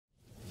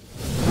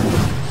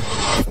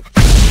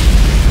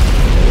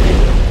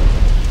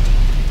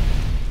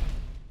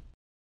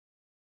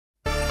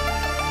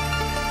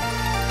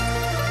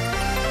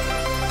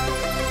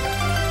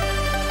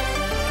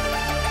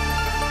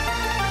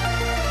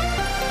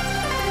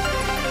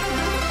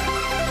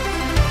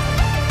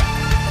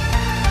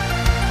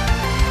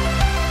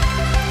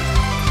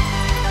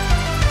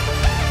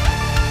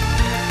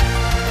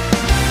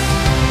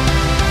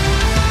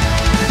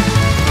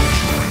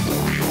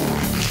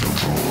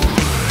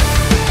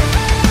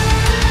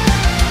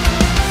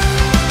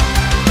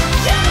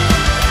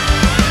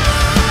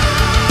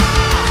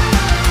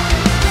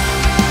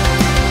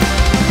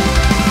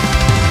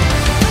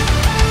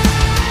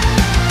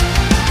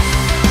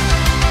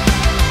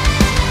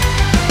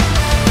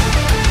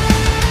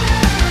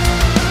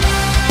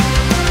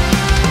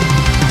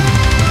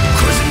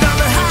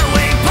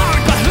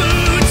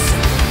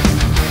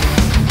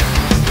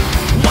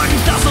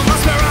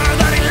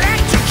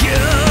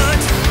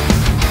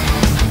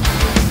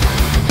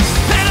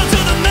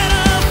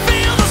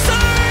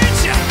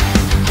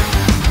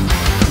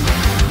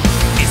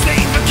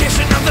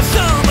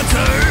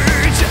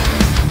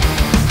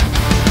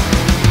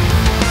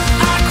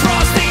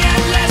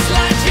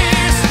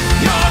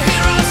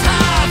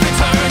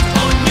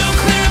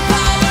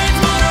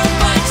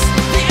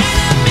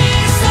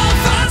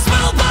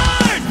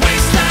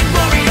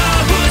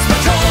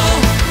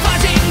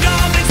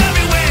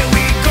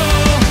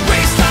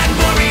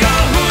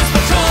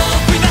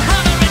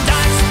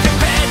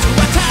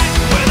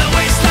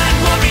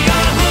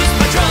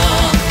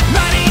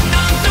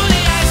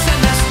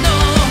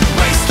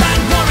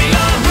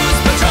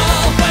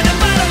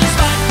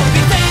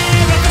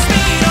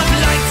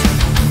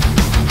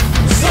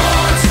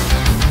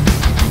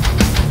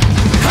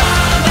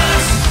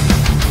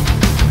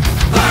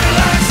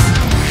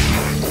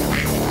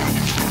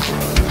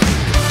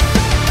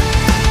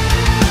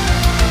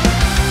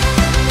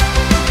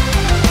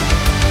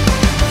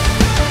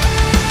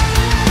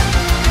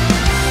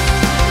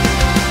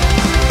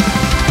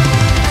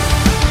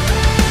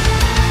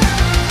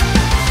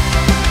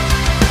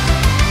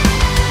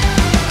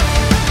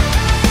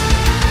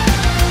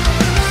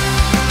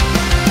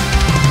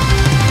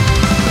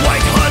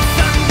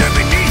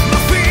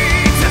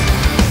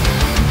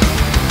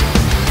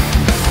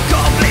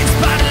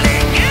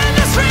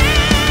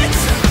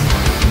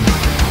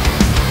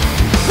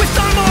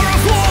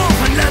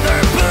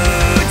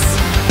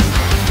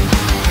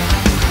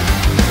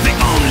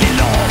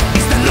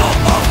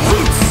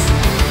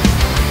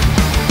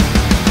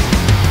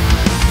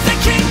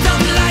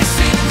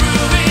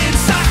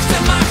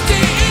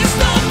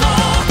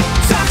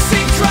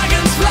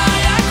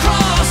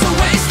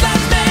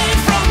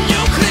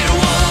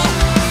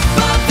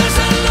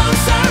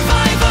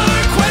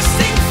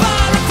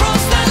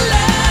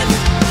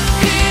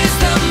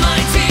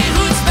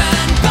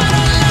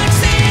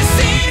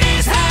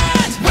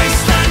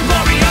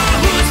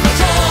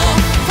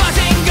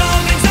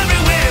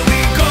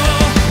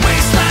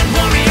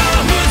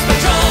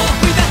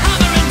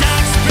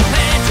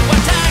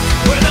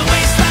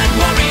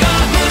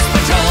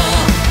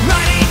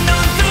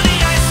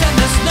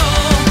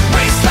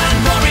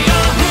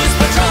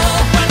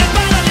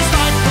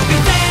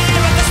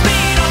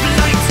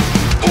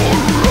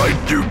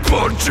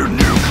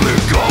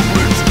nuclear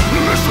goblins,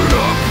 listen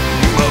up.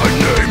 My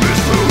name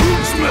is the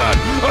Hootsman,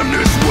 and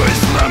this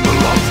wasteland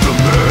belongs to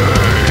me.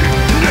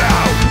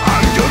 Now,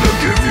 I'm gonna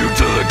give you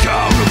to the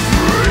count of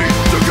 3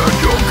 to get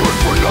your good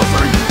for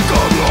nothing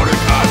goblin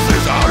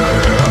asses out of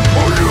here,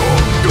 or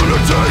you're gonna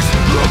taste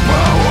the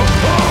power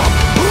of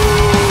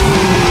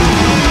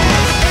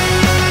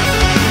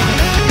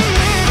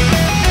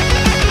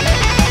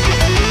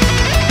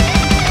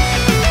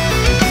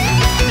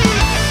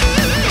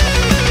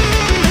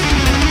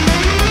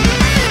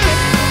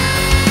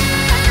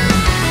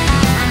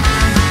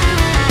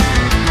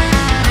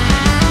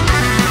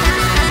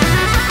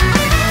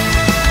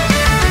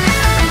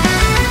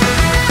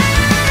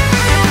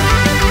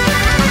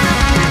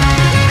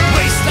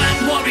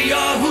Wasteland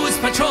warrior, who's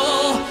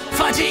patrol,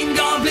 fighting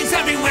goblins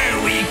everywhere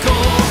we go.